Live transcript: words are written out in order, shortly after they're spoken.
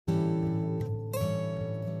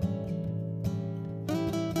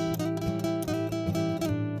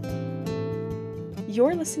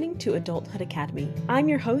You're listening to Adulthood Academy. I'm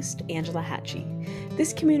your host, Angela Hatchie.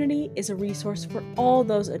 This community is a resource for all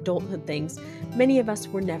those adulthood things many of us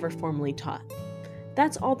were never formally taught.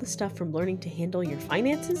 That's all the stuff from learning to handle your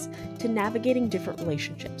finances to navigating different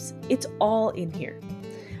relationships. It's all in here.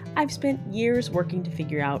 I've spent years working to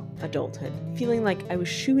figure out adulthood, feeling like I was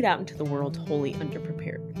shooed out into the world wholly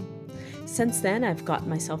underprepared. Since then, I've gotten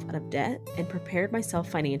myself out of debt and prepared myself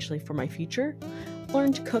financially for my future,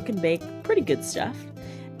 learned to cook and bake pretty good stuff,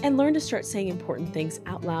 and learned to start saying important things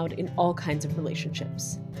out loud in all kinds of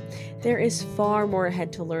relationships. There is far more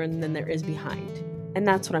ahead to learn than there is behind, and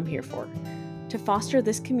that's what I'm here for, to foster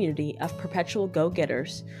this community of perpetual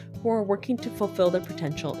go-getters who are working to fulfill their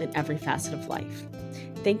potential in every facet of life.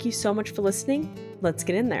 Thank you so much for listening. Let's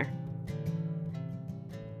get in there.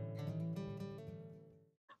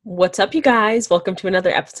 What's up, you guys? Welcome to another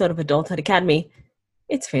episode of Adulthood Academy.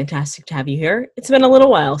 It's fantastic to have you here. It's been a little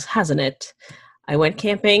while, hasn't it? I went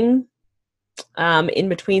camping in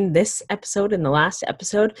between this episode and the last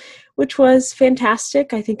episode, which was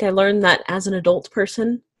fantastic. I think I learned that as an adult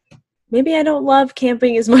person, maybe I don't love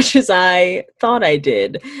camping as much as I thought I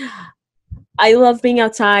did. I love being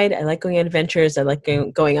outside. I like going on adventures. I like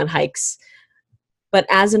going on hikes. But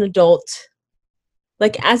as an adult,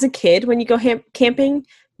 like as a kid, when you go camping,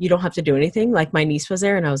 you don't have to do anything. Like my niece was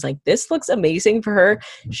there and I was like, this looks amazing for her.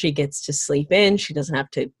 She gets to sleep in. She doesn't have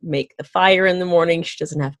to make the fire in the morning. She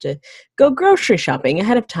doesn't have to go grocery shopping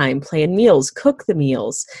ahead of time, plan meals, cook the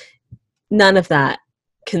meals. None of that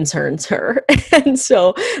concerns her. And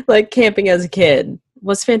so like camping as a kid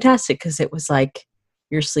was fantastic because it was like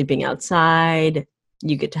you're sleeping outside.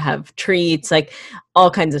 You get to have treats, like all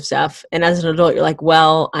kinds of stuff. And as an adult, you're like,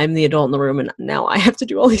 well, I'm the adult in the room and now I have to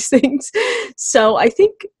do all these things. So I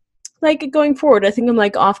think like going forward, I think I'm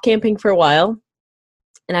like off camping for a while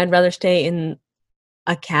and I'd rather stay in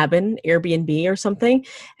a cabin, Airbnb or something,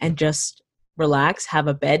 and just relax, have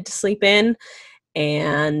a bed to sleep in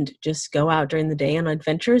and just go out during the day on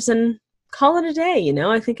adventures and call it a day. You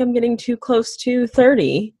know, I think I'm getting too close to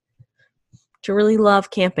 30 to really love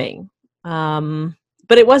camping.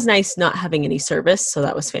 But it was nice not having any service, so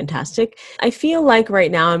that was fantastic. I feel like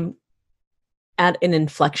right now I'm at an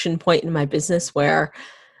inflection point in my business where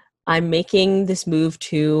I'm making this move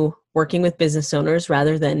to working with business owners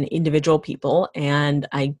rather than individual people, and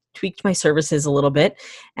I tweaked my services a little bit,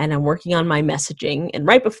 and I'm working on my messaging. And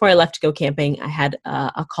right before I left to go camping, I had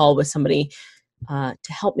a call with somebody to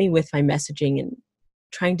help me with my messaging and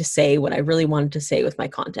trying to say what I really wanted to say with my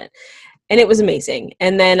content. And it was amazing.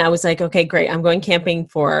 And then I was like, okay, great. I'm going camping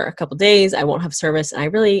for a couple days. I won't have service. And I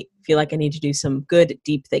really feel like I need to do some good,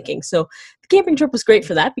 deep thinking. So the camping trip was great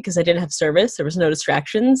for that because I didn't have service. There was no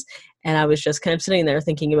distractions. And I was just kind of sitting there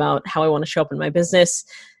thinking about how I want to show up in my business.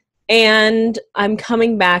 And I'm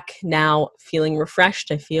coming back now feeling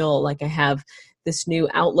refreshed. I feel like I have this new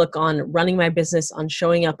outlook on running my business, on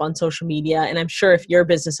showing up on social media. And I'm sure if you're a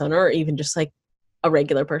business owner or even just like a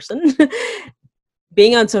regular person,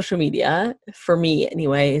 being on social media, for me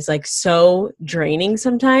anyway, is like so draining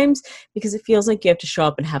sometimes because it feels like you have to show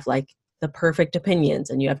up and have like the perfect opinions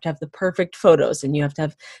and you have to have the perfect photos and you have to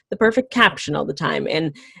have the perfect caption all the time.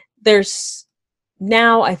 And there's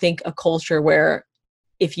now, I think, a culture where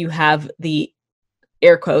if you have the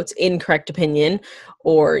air quotes incorrect opinion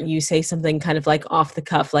or you say something kind of like off the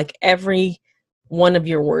cuff, like every one of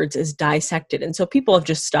your words is dissected. And so people have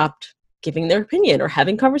just stopped giving their opinion or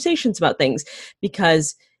having conversations about things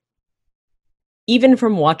because even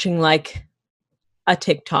from watching like a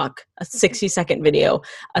TikTok, a 60-second video,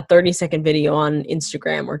 a 30-second video on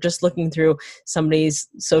Instagram, or just looking through somebody's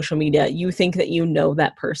social media, you think that you know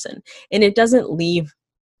that person. And it doesn't leave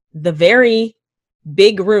the very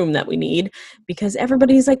big room that we need because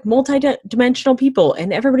everybody's like multi-dimensional people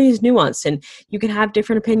and everybody's nuanced and you can have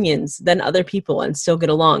different opinions than other people and still get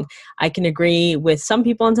along. I can agree with some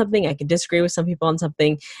people on something, I can disagree with some people on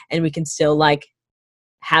something, and we can still like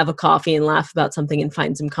have a coffee and laugh about something and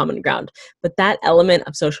find some common ground. But that element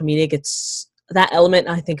of social media that element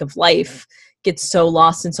I think of life gets so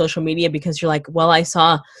lost in social media because you're like, well, I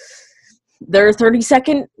saw their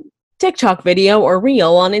 30-second TikTok video or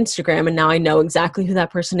reel on Instagram, and now I know exactly who that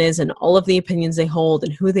person is and all of the opinions they hold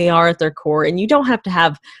and who they are at their core. And you don't have to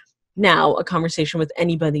have now a conversation with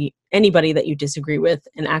anybody that you disagree with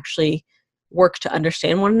and actually work to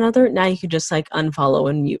understand one another. Now you can just like unfollow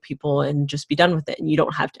and mute people and just be done with it. And you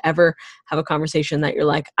don't have to ever have a conversation that you're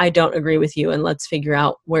like, I don't agree with you and let's figure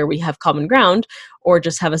out where we have common ground, or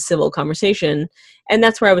just have a civil conversation. And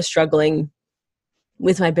that's where I was struggling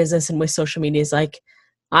with my business and with social media, is like,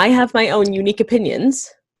 I have my own unique opinions.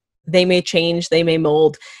 They may change, they may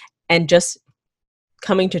mold, and just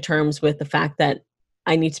coming to terms with the fact that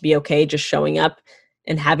I need to be okay just showing up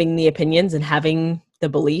and having the opinions and having the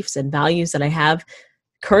beliefs and values that I have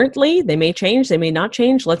currently. They may change, they may not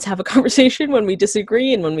change. Let's have a conversation when we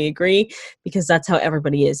disagree and when we agree, because that's how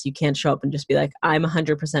everybody is. You can't show up and just be like, I'm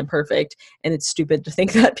 100% perfect. And it's stupid to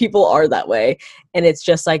think that people are that way. And it's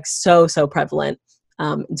just like so prevalent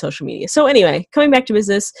in social media. So anyway, coming back to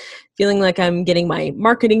business, feeling like I'm getting my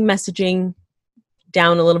marketing messaging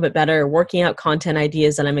down a little bit better, working out content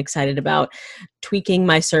ideas that I'm excited about, tweaking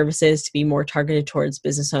my services to be more targeted towards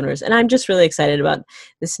business owners. And I'm just really excited about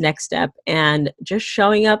this next step and just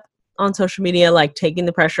showing up on social media, like taking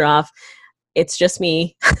the pressure off. It's just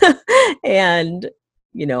me and,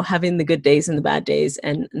 having the good days and the bad days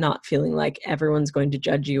and not feeling like everyone's going to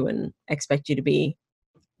judge you and expect you to be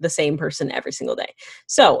the same person every single day.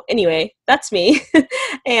 So anyway, that's me.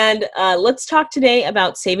 And let's talk today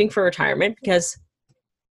about saving for retirement, because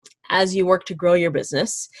as you work to grow your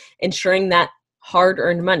business, ensuring that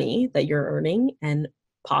hard-earned money that you're earning and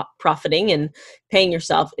profiting and paying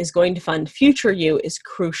yourself is going to fund future you is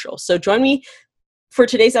crucial. So join me for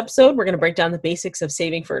today's episode. We're going to break down the basics of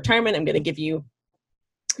saving for retirement. I'm going to give you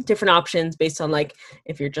different options based on, like,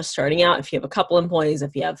 if you're just starting out, if you have a couple employees,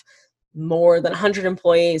 if you have more than 100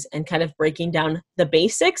 employees, and kind of breaking down the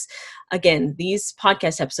basics. Again, these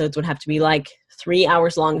podcast episodes would have to be like 3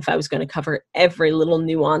 hours long if I was going to cover every little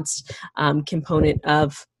nuanced component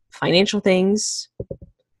of financial things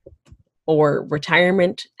or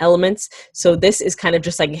retirement elements. So this is kind of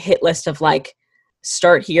just like a hit list of like,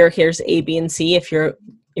 start here, here's A, B, and C. If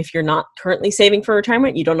you're not currently saving for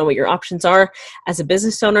retirement, you don't know what your options are as a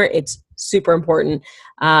business owner, it's super important.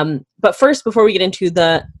 But first, before we get into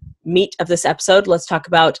the meat of this episode, let's talk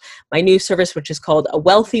about my new service, which is called a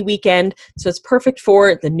Wealthy Weekend. So it's perfect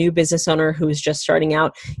for the new business owner who is just starting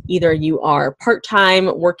out. Either you are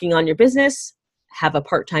part-time working on your business, have a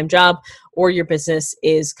part-time job, or your business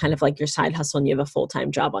is kind of like your side hustle and you have a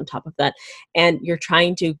full-time job on top of that. And you're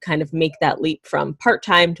trying to kind of make that leap from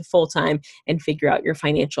part-time to full-time and figure out your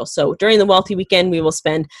financials. So during the Wealthy Weekend, we will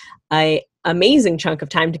spend an amazing chunk of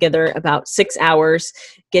time together, about 6 hours,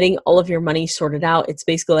 getting all of your money sorted out. It's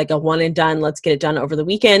basically like a one and done. Let's get it done over the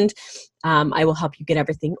weekend. I will help you get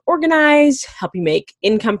everything organized, help you make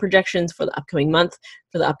income projections for the upcoming month,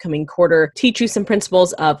 for the upcoming quarter, teach you some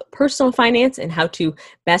principles of personal finance and how to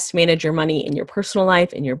best manage your money in your personal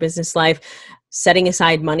life, in your business life, setting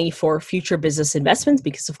aside money for future business investments,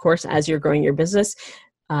 because of course, as you're growing your business,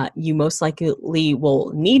 you most likely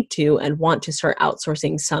will need to and want to start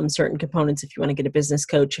outsourcing some certain components. If you want to get a business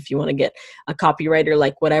coach, if you want to get a copywriter,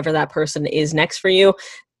 like whatever that person is next for you,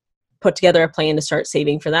 put together a plan to start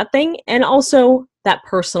saving for that thing. And also that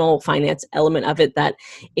personal finance element of it, that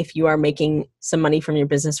if you are making some money from your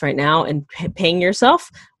business right now and paying yourself,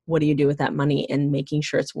 what do you do with that money, and making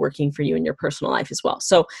sure it's working for you in your personal life as well.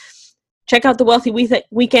 So check out the Wealthy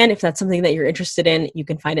Weekend if that's something that you're interested in. You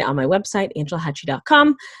can find it on my website,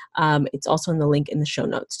 angelahatchie.com. It's also in the link in the show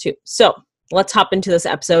notes too. So let's hop into this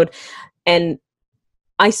episode. And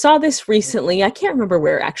I saw this recently, I can't remember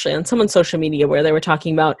where actually, on someone's social media, where they were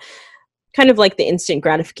talking about kind of like the instant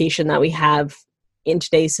gratification that we have in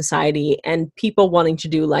today's society and people wanting to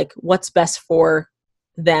do like what's best for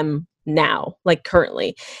them now, like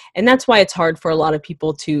currently. And that's why it's hard for a lot of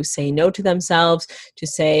people to say no to themselves, to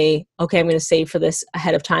say, okay, I'm going to save for this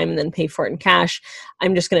ahead of time and then pay for it in cash.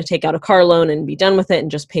 I'm just going to take out a car loan and be done with it and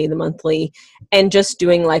just pay the monthly, and just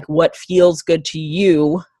doing like what feels good to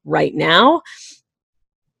you right now.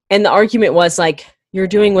 And the argument was like, you're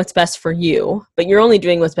doing what's best for you, but you're only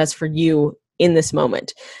doing what's best for you in this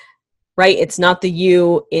moment, right? It's not the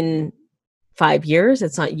you in 5 years.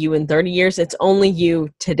 It's not you in 30 years. It's only you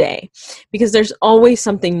today, because there's always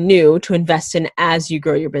something new to invest in as you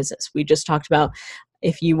grow your business. We just talked about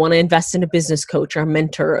if you want to invest in a business coach or a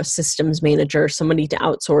mentor, a systems manager, somebody to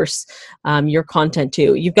outsource your content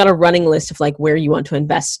to, you've got a running list of like where you want to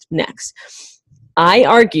invest next. I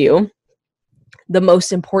argue the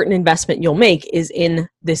most important investment you'll make is in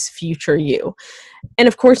this future you. And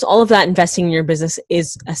of course, all of that investing in your business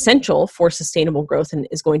is essential for sustainable growth and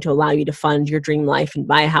is going to allow you to fund your dream life and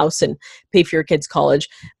buy a house and pay for your kids' college.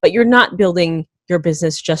 But you're not building your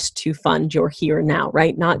business just to fund your here and now,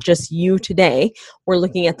 right? Not just you today. We're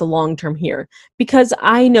looking at the long term here, because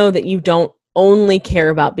I know that you don't only care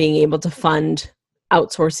about being able to fund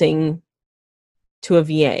outsourcing to a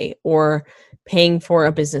VA or paying for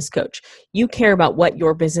a business coach. You care about what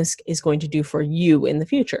your business is going to do for you in the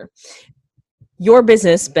future. Your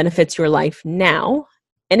business benefits your life now,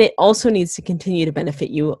 and it also needs to continue to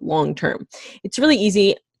benefit you long term. It's really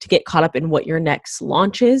easy to get caught up in what your next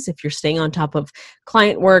launch is. If you're staying on top of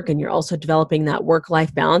client work and you're also developing that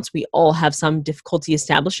work-life balance, we all have some difficulty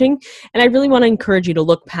establishing. And I really want to encourage you to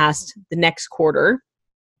look past the next quarter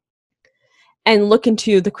and look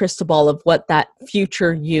into the crystal ball of what that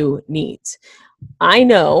future you needs. I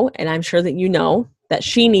know, and I'm sure that you know, that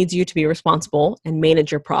she needs you to be responsible and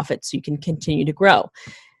manage your profits so you can continue to grow.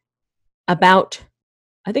 About,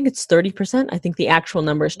 I think it's 30%. I think the actual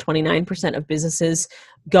number is 29% of businesses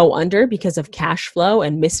go under because of cash flow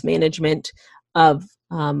and mismanagement of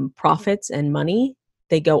profits and money.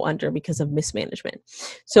 They go under because of mismanagement.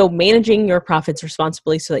 So managing your profits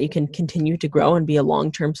responsibly so that you can continue to grow and be a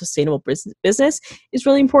long-term sustainable business is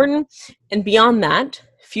really important. And beyond that,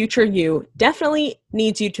 future you definitely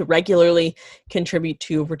needs you to regularly contribute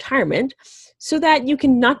to retirement so that you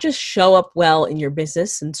can not just show up well in your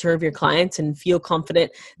business and serve your clients and feel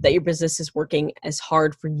confident that your business is working as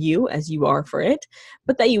hard for you as you are for it,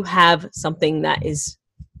 but that you have something that is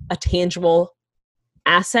a tangible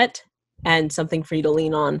asset and something for you to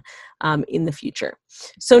lean on in the future.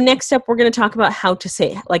 So next up, we're going to talk about how to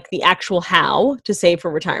save, like the actual how to save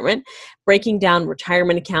for retirement, breaking down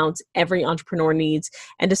retirement accounts every entrepreneur needs,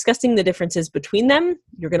 and discussing the differences between them.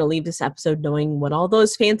 You're going to leave this episode knowing what all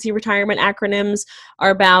those fancy retirement acronyms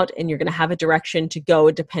are about, and you're going to have a direction to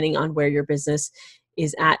go depending on where your business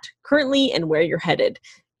is at currently and where you're headed.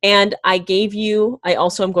 And I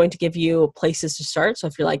also am going to give you places to start. So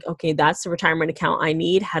if you're like, okay, that's the retirement account I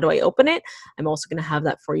need, how do I open it? I'm also going to have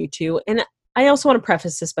that for you too. And I also want to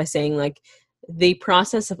preface this by saying, like, the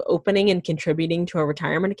process of opening and contributing to a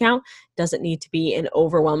retirement account doesn't need to be an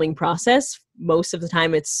overwhelming process. Most of the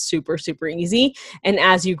time it's super, super easy. And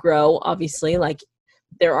as you grow, obviously, like,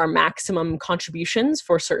 there are maximum contributions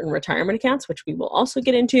for certain retirement accounts, which we will also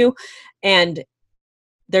get into. And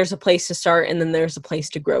there's a place to start and then there's a place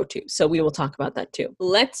to grow to. So we will talk about that too.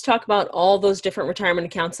 Let's talk about all those different retirement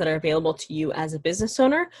accounts that are available to you as a business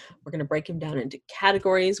owner. We're going to break them down into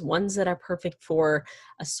categories, ones that are perfect for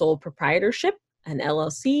a sole proprietorship, an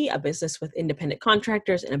LLC, a business with independent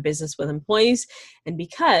contractors, and a business with employees. And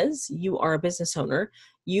because you are a business owner,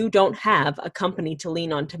 you don't have a company to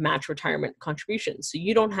lean on to match retirement contributions. So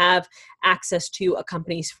you don't have access to a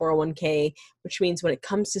company's 401k, which means when it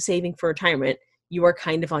comes to saving for retirement, you are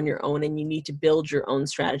kind of on your own and you need to build your own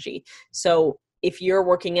strategy. So if you're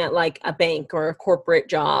working at like a bank or a corporate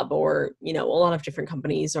job, or, you know, a lot of different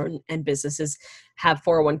companies and businesses have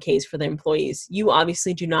 401ks for their employees, you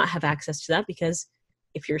obviously do not have access to that, because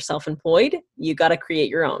if you're self-employed, you got to create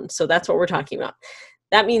your own. So that's what we're talking about.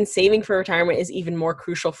 That means saving for retirement is even more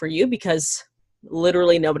crucial for you, because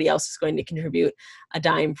literally nobody else is going to contribute a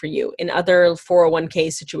dime for you. In other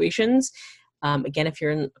 401k situations, again, if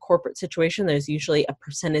you're in a corporate situation, there's usually a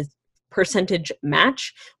percentage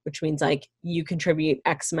match, which means like you contribute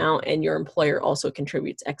X amount and your employer also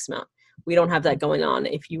contributes X amount. We don't have that going on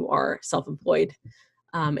if you are self-employed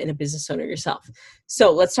and a business owner yourself.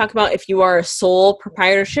 So let's talk about if you are a sole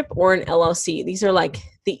proprietorship or an LLC. These are like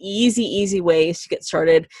the easy ways to get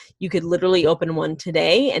started. You could literally open one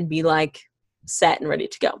today and be like set and ready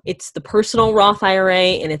to go. It's the personal Roth IRA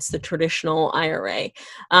and it's the traditional IRA.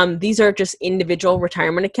 These are just individual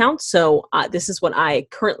retirement accounts. So this is what I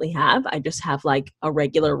currently have. I just have like a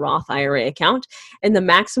regular Roth IRA account, and the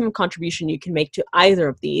maximum contribution you can make to either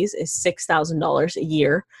of these is $6,000 a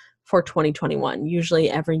year for 2021.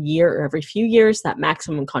 Usually every year or every few years, that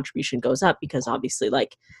maximum contribution goes up because obviously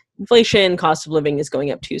like inflation, cost of living is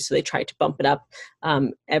going up too. So they try to bump it up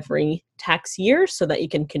every tax year so that you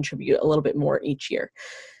can contribute a little bit more each year.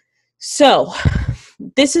 So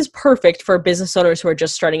this is perfect for business owners who are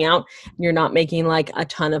just starting out and you're not making like a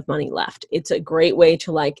ton of money left. It's a great way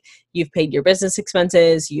to, like, you've paid your business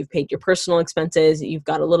expenses, you've paid your personal expenses, you've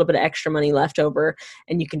got a little bit of extra money left over,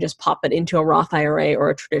 and you can just pop it into a Roth IRA or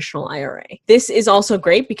a traditional IRA. This is also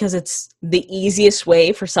great because it's the easiest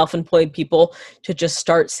way for self-employed people to just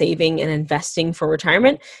start saving and investing for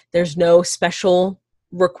retirement. There's no special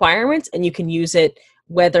requirements and you can use it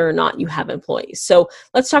whether or not you have employees. So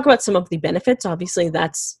let's talk about some of the benefits. Obviously,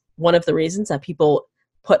 that's one of the reasons that people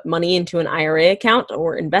put money into an IRA account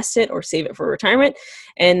or invest it or save it for retirement.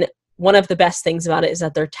 And one of the best things about it is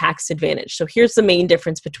that they're tax advantaged. So here's the main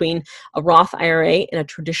difference between a Roth IRA and a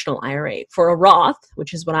traditional IRA. For a Roth,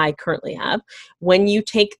 which is what I currently have, when you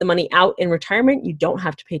take the money out in retirement, you don't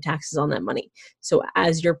have to pay taxes on that money. So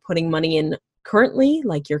as you're putting money in currently,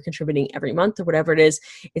 like you're contributing every month or whatever it is,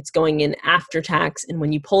 it's going in after tax. And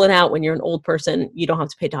when you pull it out, when you're an old person, you don't have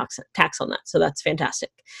to pay tax on that. So that's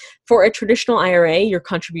fantastic. For a traditional IRA, your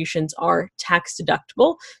contributions are tax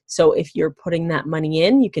deductible. So if you're putting that money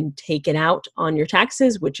in, you can take it out on your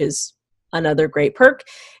taxes, which is another great perk.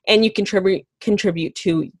 And you contribute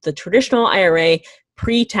to the traditional IRA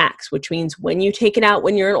pre-tax, which means when you take it out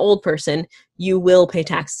when you're an old person, you will pay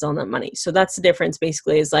taxes on that money. So that's the difference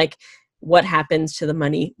basically, is like what happens to the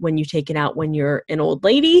money when you take it out when you're an old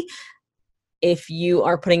lady. If you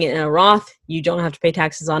are putting it in a Roth, you don't have to pay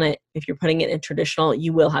taxes on it. If you're putting it in traditional,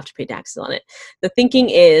 you will have to pay taxes on it. The thinking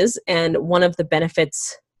is, and one of the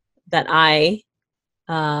benefits that I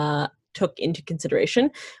took into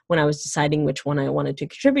consideration when I was deciding which one I wanted to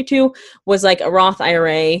contribute to, was like a Roth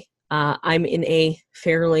IRA. I'm in a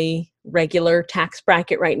fairly regular tax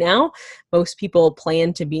bracket right now. Most people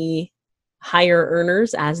plan to be higher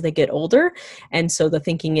earners as they get older. And so the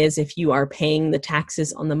thinking is, if you are paying the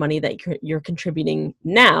taxes on the money that you're contributing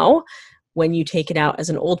now, when you take it out as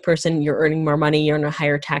an old person, you're earning more money, you're in a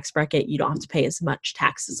higher tax bracket, you don't have to pay as much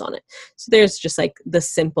taxes on it. So there's just like the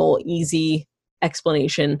simple, easy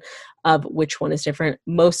explanation of which one is different.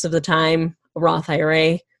 Most of the time, a Roth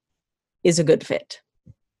IRA is a good fit.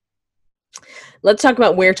 Let's talk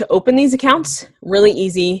about where to open these accounts. Really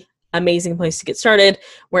easy, amazing place to get started.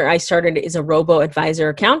 Where I started is a robo-advisor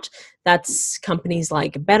account. That's companies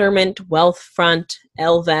like Betterment, Wealthfront,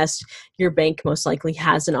 Ellevest. Your bank most likely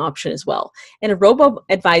has an option as well. And a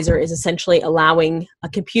robo-advisor is essentially allowing a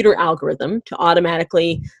computer algorithm to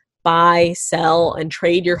automatically buy, sell, and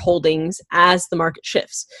trade your holdings as the market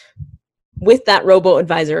shifts. With that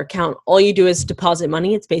robo-advisor account, all you do is deposit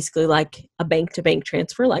money. It's basically like a bank-to-bank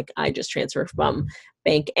transfer. Like I just transfer from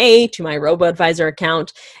Bank A to my robo-advisor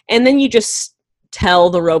account. And then you just tell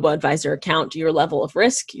the robo-advisor account your level of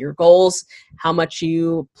risk, your goals, how much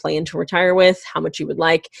you plan to retire with, how much you would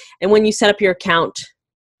like. And when you set up your account,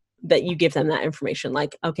 that you give them that information,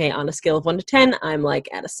 like, okay, on a scale of 1 to 10, I'm like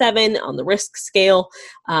at a 7 on the risk scale.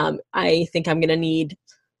 I think I'm going to need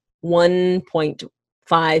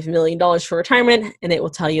 $1.5 million for retirement. And it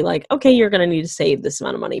will tell you like, okay, you're going to need to save this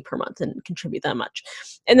amount of money per month and contribute that much.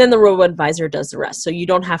 And then the robo-advisor does the rest. So you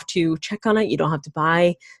don't have to check on it. You don't have to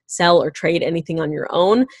buy, sell, or trade anything on your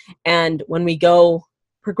own. And when we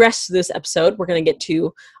progress through this episode, we're going to get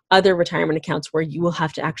to other retirement accounts where you will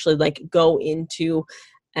have to actually like go into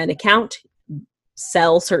an account,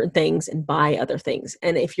 sell certain things, and buy other things.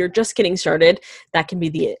 And if you're just getting started, that can be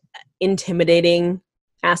the intimidating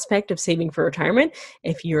aspect of saving for retirement.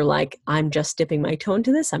 If you're like, I'm just dipping my toe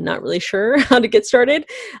into this, I'm not really sure how to get started,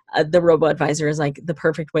 the robo-advisor is like the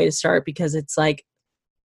perfect way to start, because it's like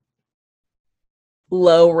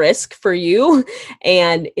low risk for you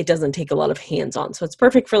and it doesn't take a lot of hands-on. So it's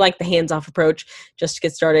perfect for like the hands-off approach, just to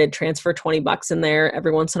get started, transfer $20 in there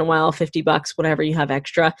every once in a while, $50, whatever you have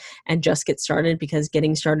extra, and just get started, because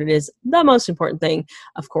getting started is the most important thing.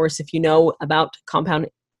 Of course, if you know about compound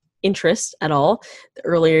interest at all, the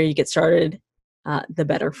earlier you get started, the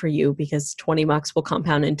better for you, because $20 will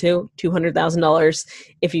compound into $200,000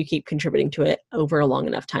 if you keep contributing to it over a long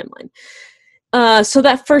enough timeline. So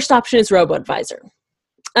that first option is robo-advisor.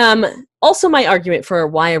 Also, my argument for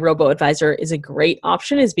why a robo-advisor is a great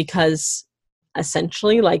option is because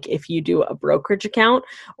essentially, like if you do a brokerage account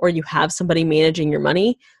or you have somebody managing your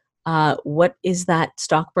money, what is that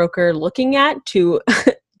stockbroker looking at to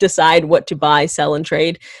decide what to buy, sell, and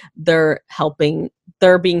trade? They're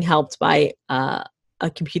being helped by a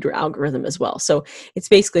computer algorithm as well. So it's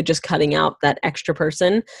basically just cutting out that extra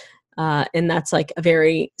person. And that's like a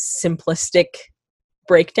very simplistic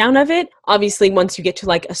breakdown of it. Obviously, once you get to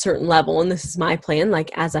like a certain level, and this is my plan, like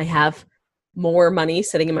as I have more money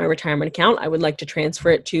sitting in my retirement account, I would like to transfer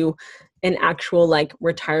it to an actual like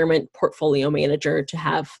retirement portfolio manager to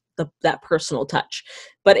have that personal touch.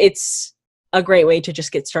 But it's a great way to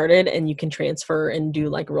just get started, and you can transfer and do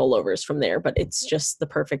like rollovers from there. But it's just the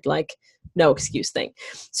perfect like no excuse thing.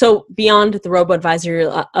 So beyond the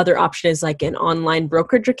robo-advisor, other option is like an online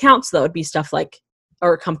brokerage account. So that would be stuff like,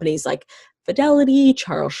 or companies like Fidelity,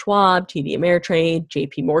 Charles Schwab, TD Ameritrade,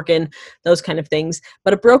 JP Morgan, those kind of things.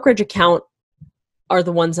 But a brokerage account are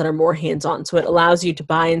the ones that are more hands-on. So it allows you to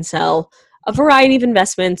buy and sell a variety of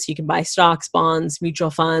investments. You can buy stocks, bonds, mutual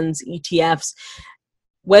funds, ETFs.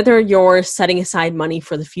 Whether you're setting aside money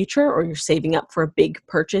for the future or you're saving up for a big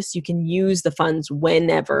purchase, you can use the funds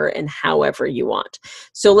whenever and however you want.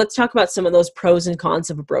 So let's talk about some of those pros and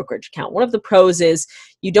cons of a brokerage account. One of the pros is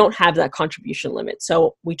you don't have that contribution limit.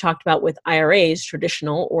 So we talked about with IRAs,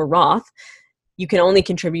 traditional or Roth, you can only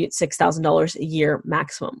contribute $6,000 a year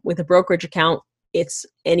maximum. With a brokerage account, it's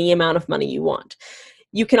any amount of money you want.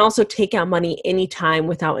 You can also take out money anytime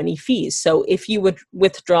without any fees. So if you would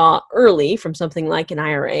withdraw early from something like an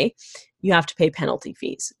IRA, you have to pay penalty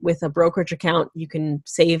fees. With a brokerage account, you can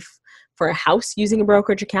save for a house using a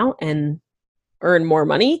brokerage account, and earn more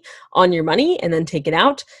money on your money and then take it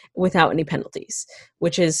out without any penalties,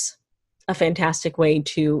 which is a fantastic way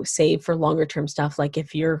to save for longer term stuff. Like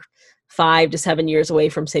if you're 5 to 7 years away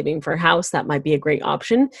from saving for a house, that might be a great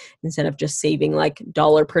option. Instead of just saving like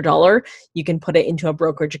dollar per dollar, you can put it into a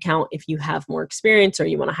brokerage account if you have more experience or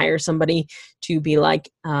you want to hire somebody to be like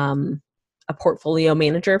a portfolio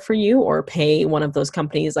manager for you, or pay one of those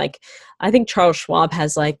companies. Like I think Charles Schwab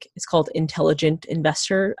has like, it's called Intelligent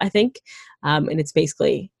Investor, I think. And it's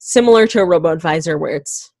basically similar to a robo-advisor where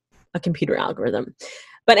it's a computer algorithm.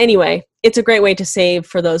 But anyway, it's a great way to save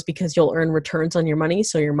for those because you'll earn returns on your money.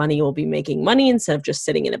 So your money will be making money instead of just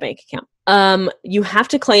sitting in a bank account. You have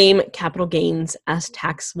to claim capital gains as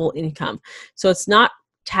taxable income. So it's not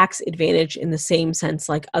tax advantage in the same sense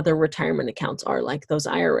like other retirement accounts are, like those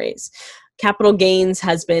IRAs. Capital gains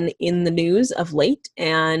has been in the news of late,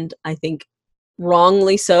 and I think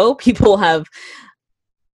wrongly so. People have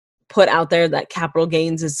put out there that capital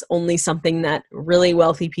gains is only something that really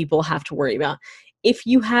wealthy people have to worry about. If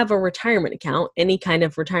you have a retirement account, any kind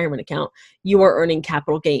of retirement account, you are earning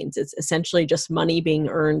capital gains. It's essentially just money being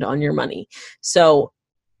earned on your money. So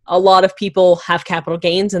a lot of people have capital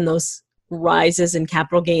gains, and those rises in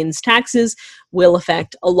capital gains taxes will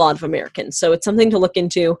affect a lot of Americans. So it's something to look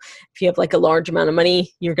into. If you have like a large amount of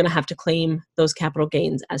money, you're going to have to claim those capital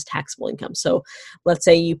gains as taxable income. So let's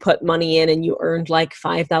say you put money in and you earned like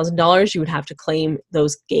 $5,000, you would have to claim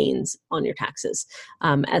those gains on your taxes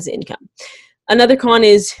as income. Another con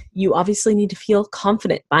is you obviously need to feel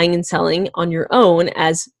confident buying and selling on your own,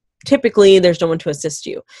 as typically there's no one to assist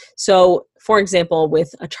you. So for example,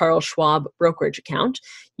 with a Charles Schwab brokerage account,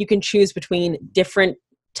 you can choose between different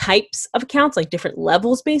types of accounts, like different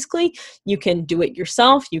levels basically. You can do it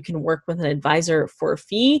yourself, you can work with an advisor for a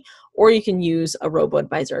fee, or you can use a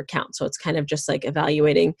robo-advisor account. So it's kind of just like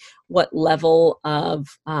evaluating what level of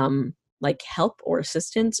like help or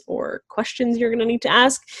assistance or questions you're going to need to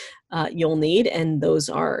ask, you'll need. And those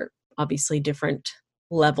are obviously different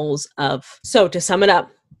levels of. So to sum it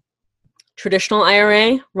up, traditional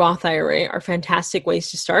IRA, Roth IRA are fantastic ways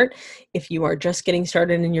to start if you are just getting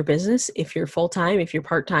started in your business. If you're full-time, if you're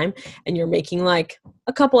part-time, and you're making like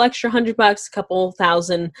a couple extra $100, a couple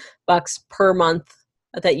 $1,000 per month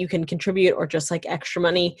that you can contribute, or just like extra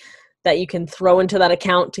money that you can throw into that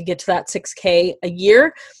account to get to that $6,000 a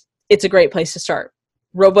year, it's a great place to start.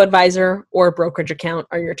 Robo-advisor or brokerage account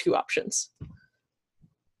are your two options.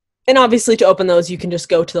 And obviously to open those, you can just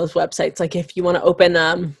go to those websites. Like if you want to open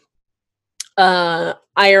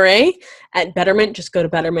IRA at Betterment, just go to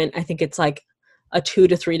Betterment. I think it's like a 2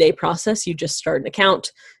 to 3 day process. You just start an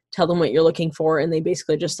account, tell them what you're looking for, and they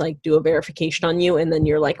basically just like do a verification on you, and then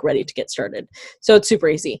you're like ready to get started. So it's super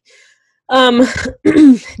easy.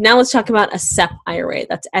 Now let's talk about a SEP IRA.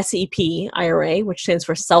 That's SEP IRA, which stands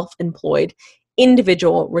for Self-Employed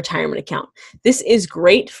Individual Retirement Account. This is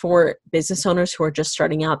great for business owners who are just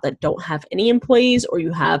starting out that don't have any employees, or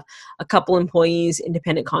you have a couple employees,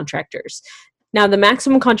 independent contractors. Now, the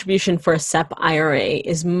maximum contribution for a SEP IRA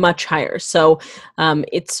is much higher. So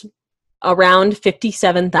it's around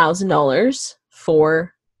 $57,000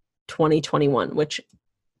 for 2021, which,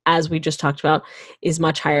 as we just talked about, is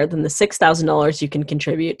much higher than the $6,000 you can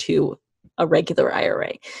contribute to a regular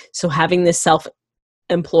IRA. So having this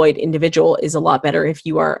self-employed individual is a lot better if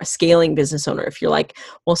you are a scaling business owner. If you're like,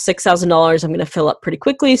 well, $6,000 I'm going to fill up pretty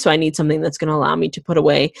quickly, so I need something that's going to allow me to put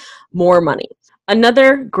away more money.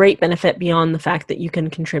 Another great benefit beyond the fact that you can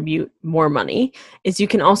contribute more money is you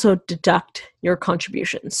can also deduct your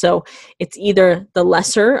contributions. So it's either the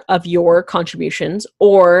lesser of your contributions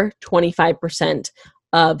or 25%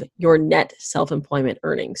 of your net self-employment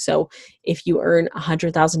earnings. So if you earn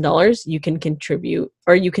 $100,000, you can contribute,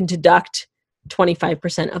 or you can deduct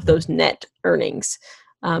 25% of those net earnings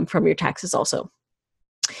from your taxes also.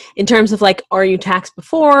 In terms of like, are you taxed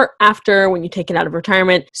before, after, when you take it out of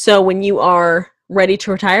retirement? So when you are ready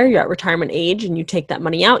to retire, you're at retirement age and you take that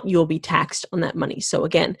money out, you'll be taxed on that money. So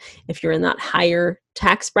again, if you're in that higher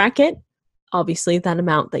tax bracket, obviously that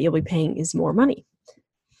amount that you'll be paying is more money.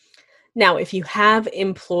 Now, if you have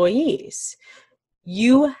employees,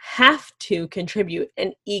 you have to contribute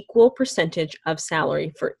an equal percentage of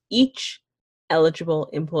salary for each eligible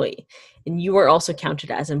employee, and you are also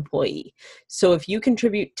counted as employee. So if you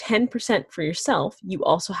contribute 10% for yourself, you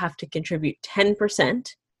also have to contribute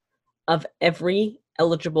 10% of every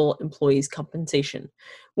eligible employee's compensation,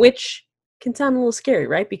 which can sound a little scary,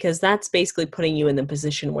 right? Because that's basically putting you in the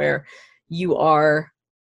position where you are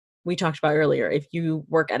we talked about earlier. If you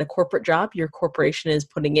work at a corporate job, your corporation is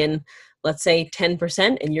putting in, let's say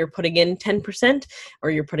 10%, and you're putting in 10%,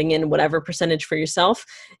 or you're putting in whatever percentage for yourself,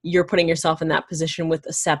 you're putting yourself in that position with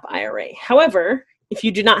a SEP IRA. However, if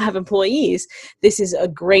you do not have employees, this is a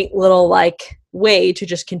great little like way to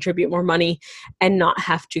just contribute more money and not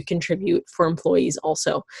have to contribute for employees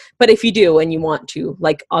also. But if you do and you want to,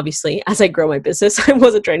 like obviously as I grow my business, I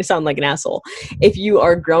wasn't trying to sound like an asshole. If you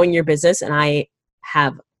are growing your business and I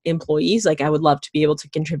have employees, like I would love to be able to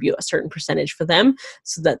contribute a certain percentage for them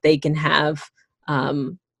so that they can have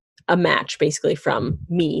a match basically from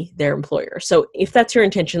me, their employer. So if that's your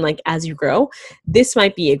intention, like as you grow, this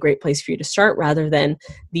might be a great place for you to start rather than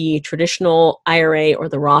the traditional IRA or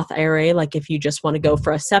the Roth IRA. Like if you just want to go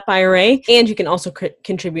for a SEP IRA, and you can also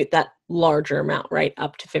contribute that larger amount, right?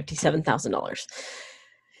 Up to $57,000.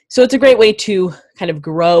 So it's a great way to kind of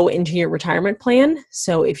grow into your retirement plan.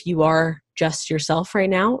 So if you are just yourself right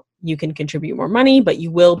now, you can contribute more money, but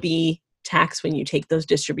you will be taxed when you take those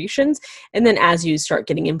distributions. And then as you start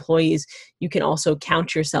getting employees, you can also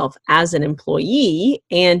count yourself as an employee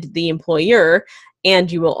and the employer,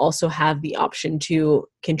 and you will also have the option to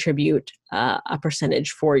contribute a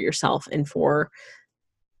percentage for yourself and for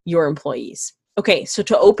your employees. Okay, so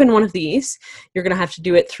to open one of these, you're going to have to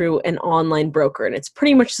do it through an online broker. And it's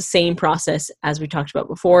pretty much the same process as we talked about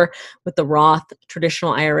before with the Roth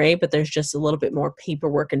traditional IRA, but there's just a little bit more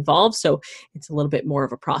paperwork involved. So it's a little bit more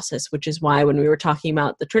of a process, which is why when we were talking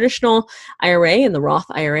about the traditional IRA and the Roth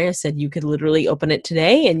IRA, I said you could literally open it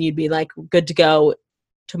today and you'd be like good to go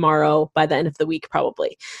tomorrow by the end of the week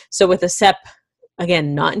probably. So with a SEP,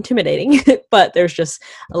 again, not intimidating, but there's just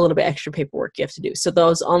a little bit extra paperwork you have to do. So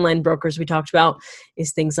those online brokers we talked about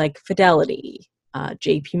is things like Fidelity,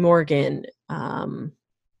 JP Morgan, TD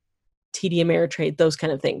Ameritrade, those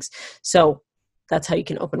kind of things. So that's how you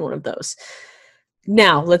can open one of those.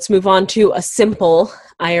 Now let's move on to a simple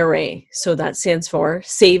IRA. So that stands for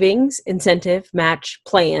Savings Incentive Match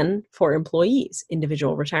Plan for Employees,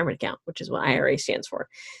 Individual Retirement Account, which is what IRA stands for.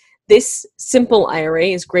 This simple IRA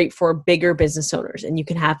is great for bigger business owners, and you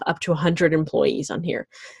can have up to 100 employees on here.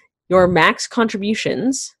 Your max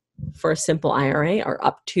contributions for a simple IRA are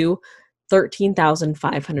up to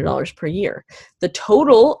 $13,500 per year. The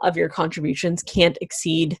total of your contributions can't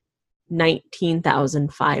exceed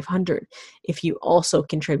 $19,500 if you also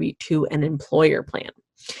contribute to an employer plan.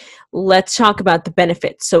 Let's talk about the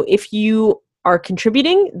benefits. So if you are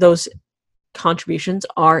contributing, those contributions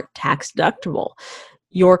are tax deductible.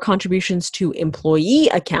 Your contributions to employee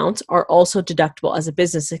accounts are also deductible as a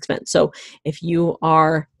business expense. So if you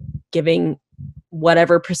are giving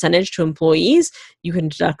whatever percentage to employees, you can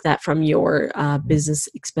deduct that from your business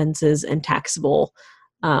expenses and taxable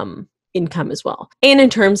income as well. And in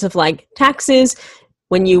terms of like taxes,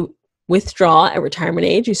 when you withdraw at retirement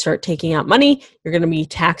age, you start taking out money, you're going to be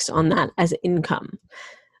taxed on that as income.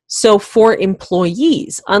 So for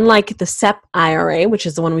employees, unlike the SEP IRA, which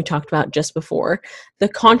is the one we talked about just before, the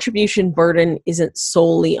contribution burden isn't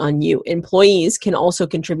solely on you. Employees can also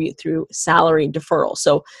contribute through salary deferral.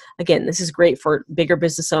 So again, this is great for bigger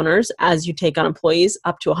business owners. As you take on employees,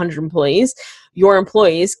 up to 100 employees, your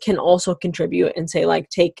employees can also contribute and say like,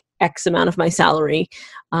 take X amount of my salary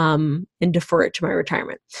and defer it to my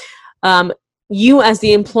retirement. You as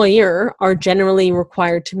the employer are generally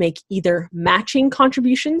required to make either matching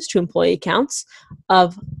contributions to employee accounts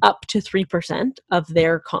of up to 3% of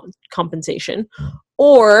their compensation,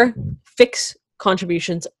 or fixed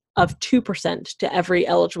contributions of 2% to every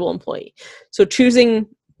eligible employee. So choosing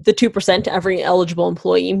the 2% to every eligible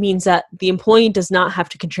employee means that the employee does not have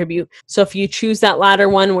to contribute. So if you choose that latter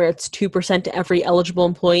one where it's 2% to every eligible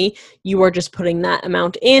employee, you are just putting that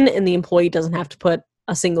amount in and the employee doesn't have to put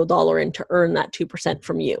a single dollar in to earn that 2%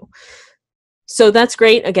 from you. So that's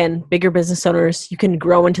great. Again, bigger business owners, you can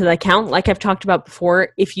grow into the account. Like I've talked about before,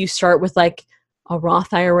 if you start with like a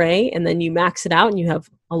Roth IRA and then you max it out and you have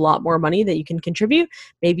a lot more money that you can contribute,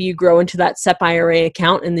 maybe you grow into that SEP IRA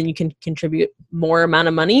account and then you can contribute more amount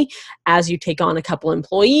of money. As you take on a couple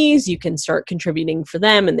employees, you can start contributing for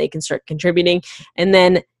them and they can start contributing. And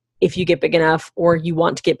then if you get big enough or you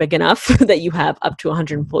want to get big enough that you have up to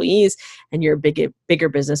 100 employees and you're a bigger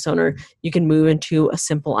business owner, you can move into a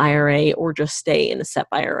simple IRA or just stay in a SEP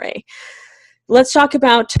IRA. Let's talk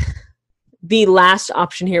about the last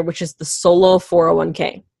option here, which is the solo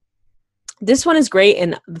 401k. This one is great,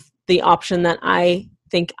 and the option that I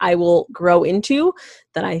think I will grow into,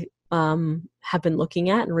 that I have been looking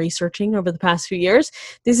at and researching over the past few years.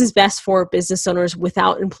 This is best for business owners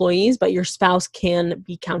without employees, but your spouse can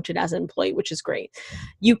be counted as an employee, which is great.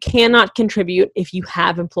 You cannot contribute if you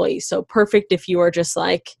have employees. So perfect if you are just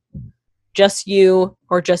like just you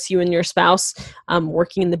or just you and your spouse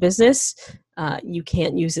working in the business, you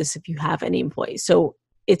can't use this if you have any employees. So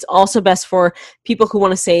it's also best for people who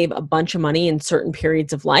want to save a bunch of money in certain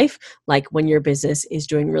periods of life, like when your business is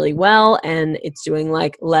doing really well and it's doing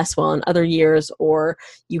like less well in other years, or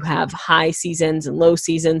you have high seasons and low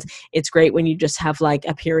seasons. It's great when you just have like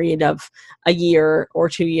a period of a year or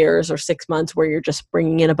 2 years or 6 months where you're just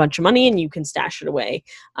bringing in a bunch of money and you can stash it away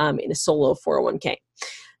in a solo 401k.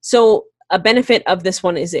 So a benefit of this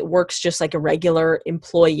one is it works just like a regular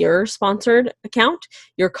employer-sponsored account.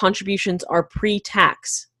 Your contributions are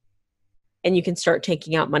pre-tax, and you can start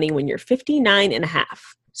taking out money when you're 59 and a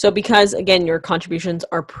half. So because, again, your contributions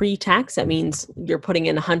are pre-tax, that means you're putting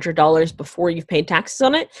in $100 before you've paid taxes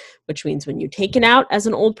on it, which means when you take it out as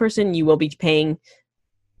an old person, you will be paying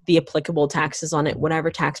the applicable taxes on it,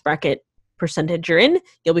 whatever tax bracket percentage you're in,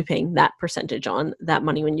 you'll be paying that percentage on that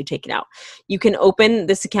money when you take it out. You can open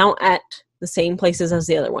this account at the same places as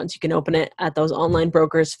the other ones. You can open it at those online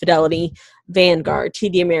brokers, Fidelity, Vanguard,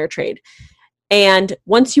 TD Ameritrade. And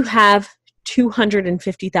once you have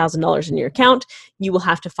 $250,000 in your account, you will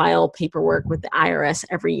have to file paperwork with the IRS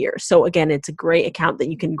every year. So again, it's a great account that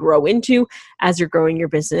you can grow into as you're growing your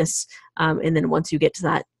business. And then once you get to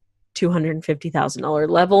that $250,000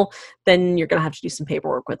 level, then you're going to have to do some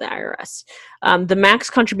paperwork with the IRS. The max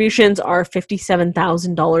contributions are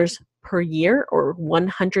 $57,000 per year, or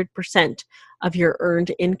 100% of your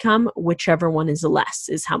earned income, whichever one is less,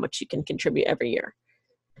 is how much you can contribute every year.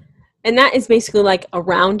 And that is basically like a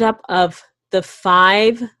roundup of the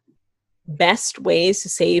 5 best ways to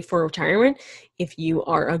save for retirement if you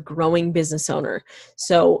are a growing business owner.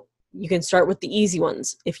 So you can start with the easy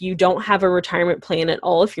ones. If you don't have a retirement plan at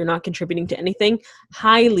all, if you're not contributing to anything,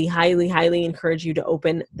 highly, highly, highly encourage you to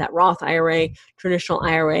open that Roth IRA, traditional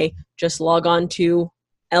IRA. Just log on to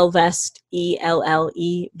Ellevest,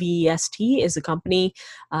 ELLEVEST is a company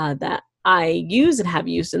that I use and have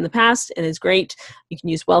used in the past and is great. You can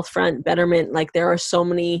use Wealthfront, Betterment, like there are so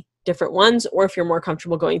many different ones. Or if you're more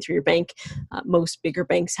comfortable going through your bank, most bigger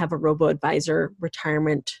banks have a robo-advisor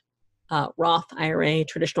retirement Roth IRA,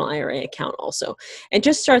 traditional IRA account also. And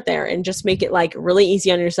just start there and just make it like really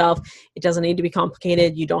easy on yourself. It doesn't need to be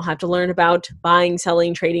complicated. You don't have to learn about buying,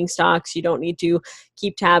 selling, trading stocks. You don't need to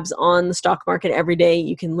keep tabs on the stock market every day.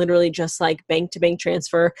 You can literally just like bank to bank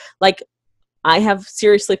transfer. Like I have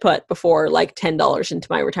seriously put before like $10 into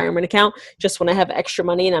my retirement account just when I have extra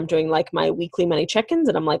money and I'm doing like my weekly money check-ins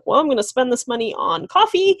and I'm like, well, I'm going to spend this money on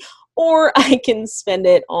coffee, or I can spend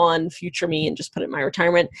it on future me and just put it in my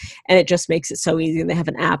retirement. And it just makes it so easy. And they have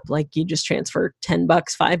an app, like you just transfer $10,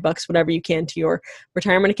 $5, whatever you can to your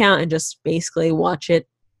retirement account and just basically watch it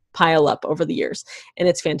pile up over the years. And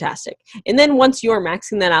it's fantastic. And then once you are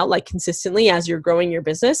maxing that out like consistently as you're growing your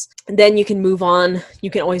business, then you can move on.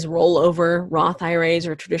 You can always roll over Roth IRAs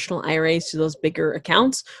or traditional IRAs to those bigger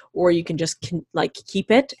accounts, or you can just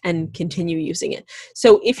keep it and continue using it.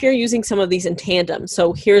 So if you're using some of these in tandem,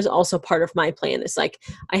 so here's also part of my plan. It's like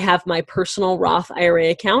I have my personal Roth IRA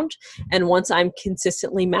account, and once I'm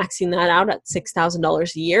consistently maxing that out at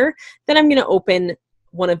 $6,000 a year, then I'm going to open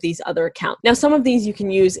one of these other accounts. Now, some of these you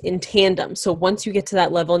can use in tandem. So once you get to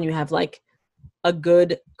that level and you have like a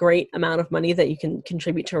great amount of money that you can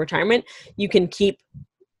contribute to retirement, you can keep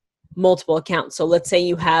multiple accounts. So let's say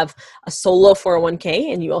you have a solo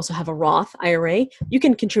 401k and you also have a Roth IRA. You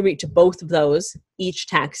can contribute to both of those each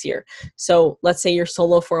tax year. So let's say your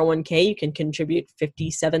solo 401k, you can contribute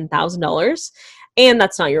 $57,000. And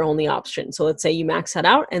that's not your only option. So let's say you max that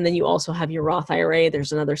out and then you also have your Roth IRA.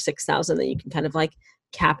 There's another $6,000 that you can kind of like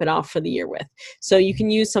cap it off for the year with. So you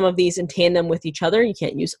can use some of these in tandem with each other. You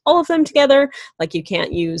can't use all of them together. Like you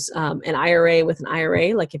can't use an IRA with an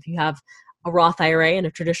IRA. Like if you have a Roth IRA and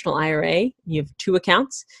a traditional IRA, you have 2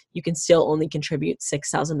 accounts, you can still only contribute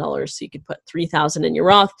 $6,000. So you could put $3,000 in your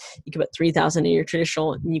Roth, you could put $3,000 in your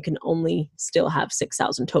traditional, and you can only still have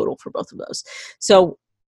 $6,000 total for both of those. So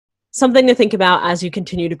something to think about as you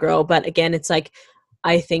continue to grow. But again, it's like,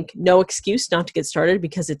 I think no excuse not to get started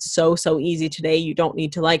because it's so easy today. You don't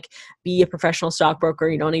need to like be a professional stockbroker.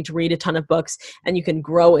 You don't need to read a ton of books, and you can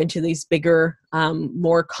grow into these bigger,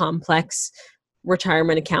 more complex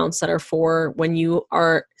retirement accounts that are for when you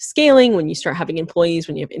are scaling, when you start having employees,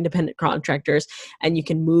 when you have independent contractors, and you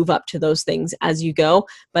can move up to those things as you go.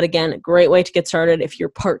 But again, a great way to get started if you're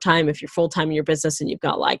part-time, if you're full-time in your business and you've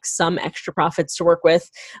got like some extra profits to work with,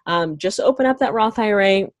 just open up that Roth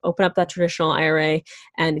IRA, open up that traditional IRA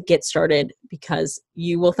and get started, because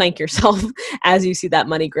you will thank yourself as you see that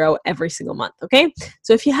money grow every single month. Okay.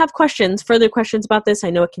 So if you have further questions about this, I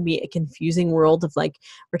know it can be a confusing world of like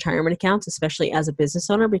retirement accounts, especially especially as a business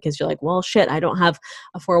owner, because you're like, well, shit, I don't have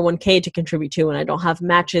a 401k to contribute to, and I don't have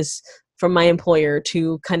matches from my employer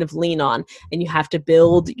to kind of lean on, and you have to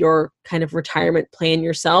build your kind of retirement plan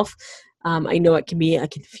yourself. I know it can be a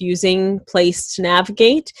confusing place to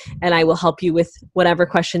navigate, and I will help you with whatever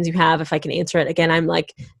questions you have if I can answer it. Again, I'm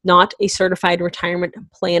like not a certified retirement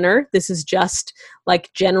planner. This is just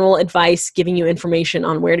like general advice, giving you information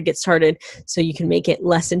on where to get started so you can make it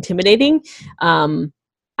less intimidating.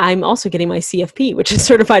 I'm also getting my CFP, which is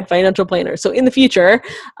Certified Financial Planner. So in the future,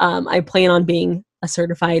 I plan on being a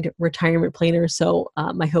certified retirement planner. So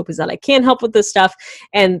my hope is that I can help with this stuff.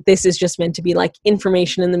 And this is just meant to be like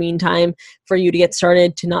information in the meantime for you to get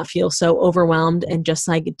started, to not feel so overwhelmed, and just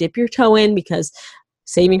like dip your toe in, because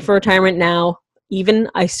saving for retirement now, even,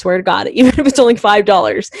 I swear to God, even if it's only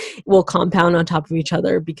 $5, will compound on top of each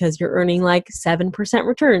other, because you're earning like 7%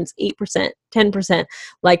 returns, 8%, 10%.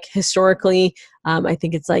 Like historically, I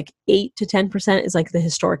think it's like 8 to 10% is like the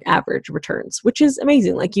historic average returns, which is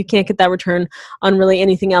amazing. Like you can't get that return on really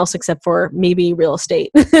anything else except for maybe real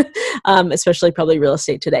estate, especially probably real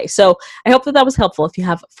estate today. So I hope that that was helpful. If you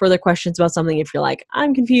have further questions about something, if you're like,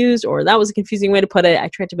 I'm confused, or that was a confusing way to put it, I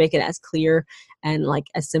tried to make it as clear and like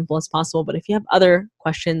as simple as possible. But if you have other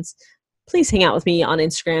questions, please hang out with me on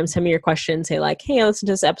Instagram. Send me your questions. Say like, hey, I listened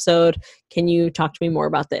to this episode. Can you talk to me more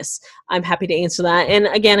about this? I'm happy to answer that. And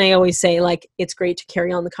again, I always say like, it's great to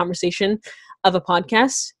carry on the conversation of a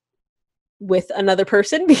podcast with another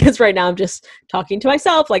person, because right now I'm just talking to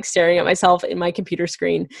myself, like staring at myself in my computer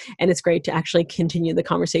screen. And it's great to actually continue the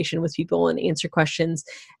conversation with people and answer questions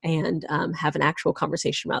and have an actual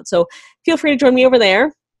conversation about. So feel free to join me over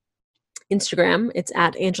there. Instagram, it's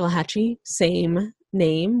at Angela Hatchie, same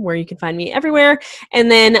name, where you can find me everywhere. And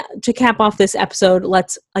then to cap off this episode,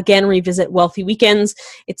 let's again revisit Wealthy Weekends.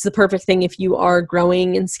 It's the perfect thing if you are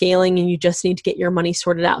growing and scaling and you just need to get your money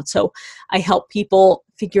sorted out. So I help people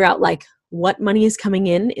figure out like what money is coming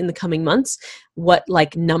in the coming months, what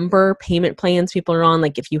like number payment plans people are on.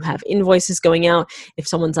 Like if you have invoices going out, if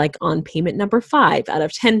someone's like on payment number 5 out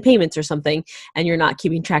of 10 payments or something, and you're not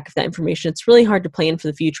keeping track of that information, it's really hard to plan for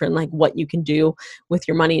the future and like what you can do with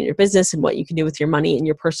your money in your business and what you can do with your money in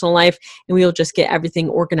your personal life. And we'll just get everything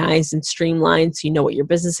organized and streamlined, so you know what your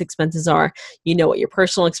business expenses are, you know what your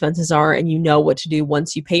personal expenses are, and you know what to do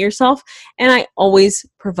once you pay yourself. And I always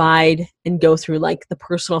provide and go through like the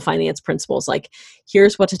personal finance principles. Like,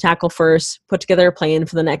 here's what to tackle first, put together a plan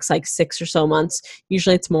for the next like 6 or so months.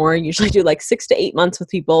 Usually it's more, usually do like 6 to 8 months with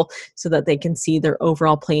people so that they can see their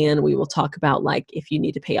overall plan. We will talk about like if you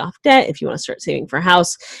need to pay off debt, if you want to start saving for a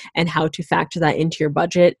house, and how to factor that into your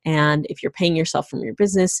budget. And if you're paying yourself from your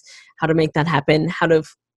business, how to make that happen, how to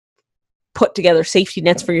put together safety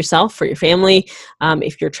nets for yourself, for your family.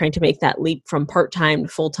 If you're trying to make that leap from part-time to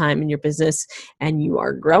full-time in your business and you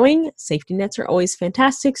are growing, safety nets are always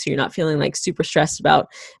fantastic. So you're not feeling like super stressed about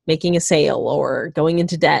making a sale or going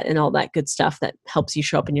into debt and all that good stuff that helps you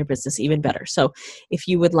show up in your business even better. So if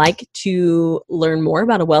you would like to learn more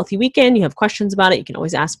about a Wealthy Weekend, you have questions about it, you can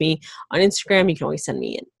always ask me on Instagram. You can always send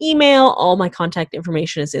me an email. All my contact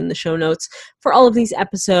information is in the show notes for all of these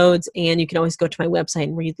episodes. And you can always go to my website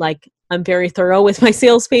and read like, I'm very thorough with my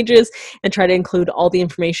sales pages and try to include all the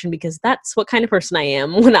information, because that's what kind of person I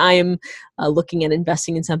am. When I'm looking at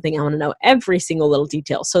investing in something, I want to know every single little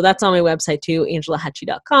detail. So that's on my website too,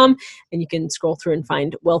 angelahatchie.com. And you can scroll through and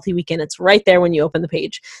find Wealthy Weekend. It's right there when you open the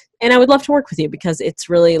page. And I would love to work with you, because it's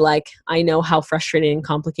really like, I know how frustrating and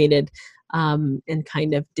complicated and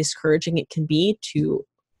kind of discouraging it can be to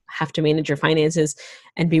have to manage your finances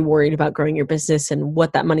and be worried about growing your business and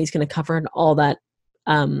what that money is going to cover and all that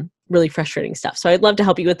really frustrating stuff. So I'd love to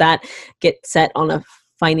help you with that, get set on a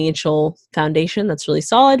financial foundation that's really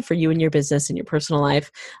solid for you and your business and your personal life.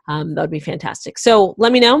 That would be fantastic. So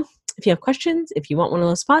let me know if you have questions, if you want one of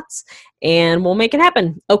those spots, and we'll make it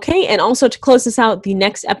happen. Okay. And also to close this out, the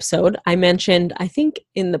next episode, I mentioned, I think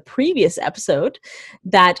in the previous episode,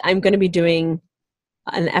 that I'm going to be doing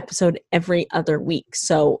an episode every other week.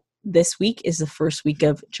 So this week is the first week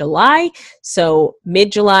of July. So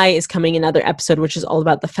mid-July is coming another episode, which is all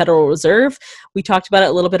about the Federal Reserve. We talked about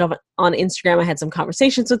it a little bit on Instagram. I had some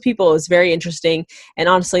conversations with people. It was very interesting. And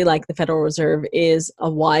honestly, like, the Federal Reserve is a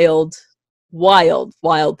wild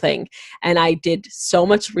thing. And I did so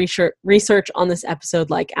much research on this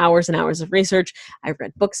episode, like hours and hours of research. I've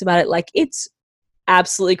read books about it. Like, it's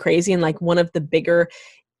absolutely crazy. And like one of the bigger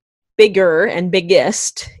and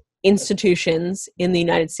biggest institutions in the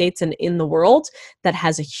United States and in the world that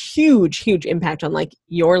has a huge impact on like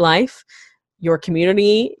your life, your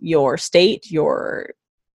community, your state, your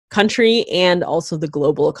country and also the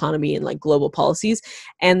global economy and like global policies.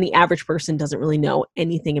 And the average person doesn't really know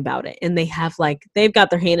anything about it. And they've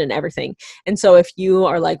got their hand in everything. And so if you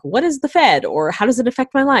are like, what is the Fed, or how does it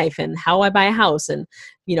affect my life, and how I buy a house, and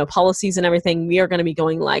policies and everything, we are going to be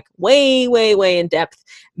going like way, way, way in depth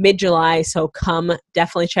mid-July. So come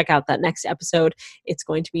definitely check out that next episode. It's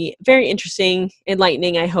going to be very interesting,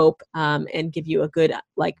 enlightening, I hope, and give you a good,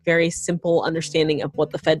 like, very simple understanding of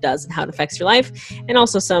what the Fed does and how it affects your life, and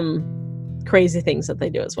also some crazy things that they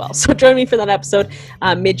do as well. So join me for that episode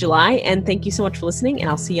mid-July, and thank you so much for listening, and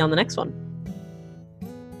I'll see you on the next one.